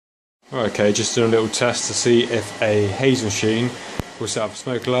Okay, just doing a little test to see if a haze machine will set up a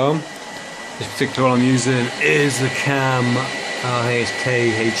smoke alarm. This particular one I'm using is the Kam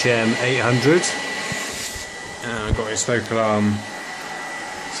KHM800, and I've got a smoke alarm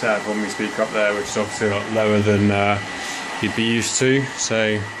set up on my speaker up there, which is obviously a lot lower than you'd be used to,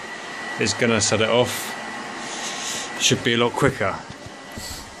 so it's gonna set it off. Should be a lot quicker.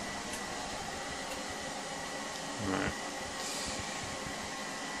 Right.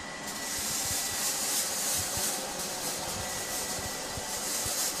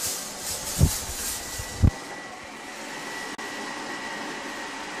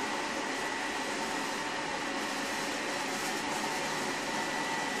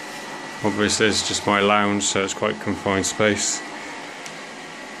 Obviously it's just my lounge, so it's quite confined space.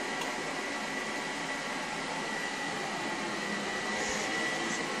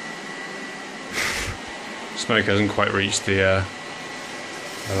 Smoke hasn't quite reached the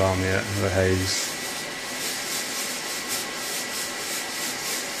alarm yet, the haze.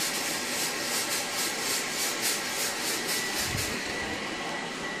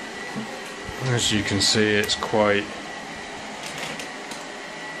 As you can see, it's quite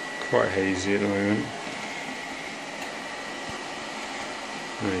hazy at the moment.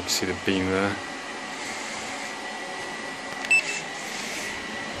 And you can see the beam there.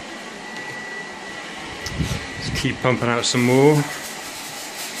 Just keep pumping out some more.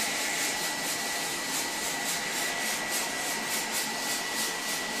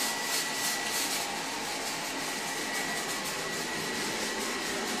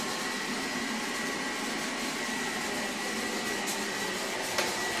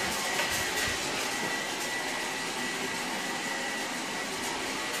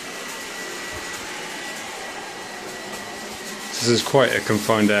 This is quite a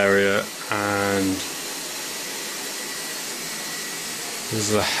confined area, and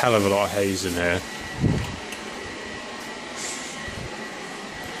there's a hell of a lot of haze in here.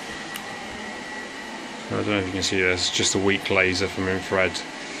 I don't know if you can see this, just a weak laser from infrared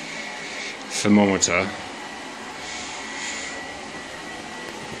thermometer.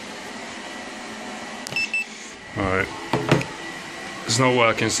 Alright, it's not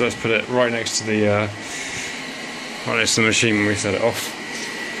working, so let's put it right next to the machine when we set it off.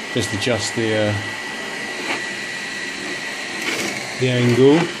 Just adjust the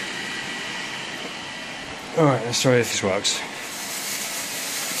angle. Alright, let's try if this works.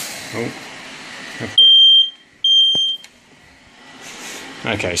 Oh,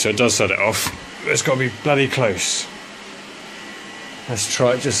 okay, so it does set it off. It's got to be bloody close. Let's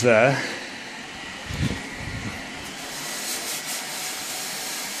try it just there.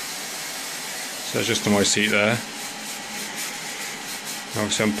 So it's just on my seat there.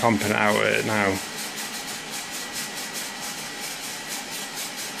 Obviously I'm pumping it out at it now.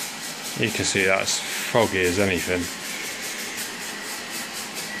 You can see that's foggy as anything.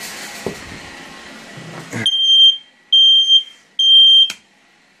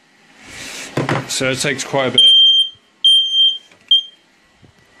 So it takes quite a bit.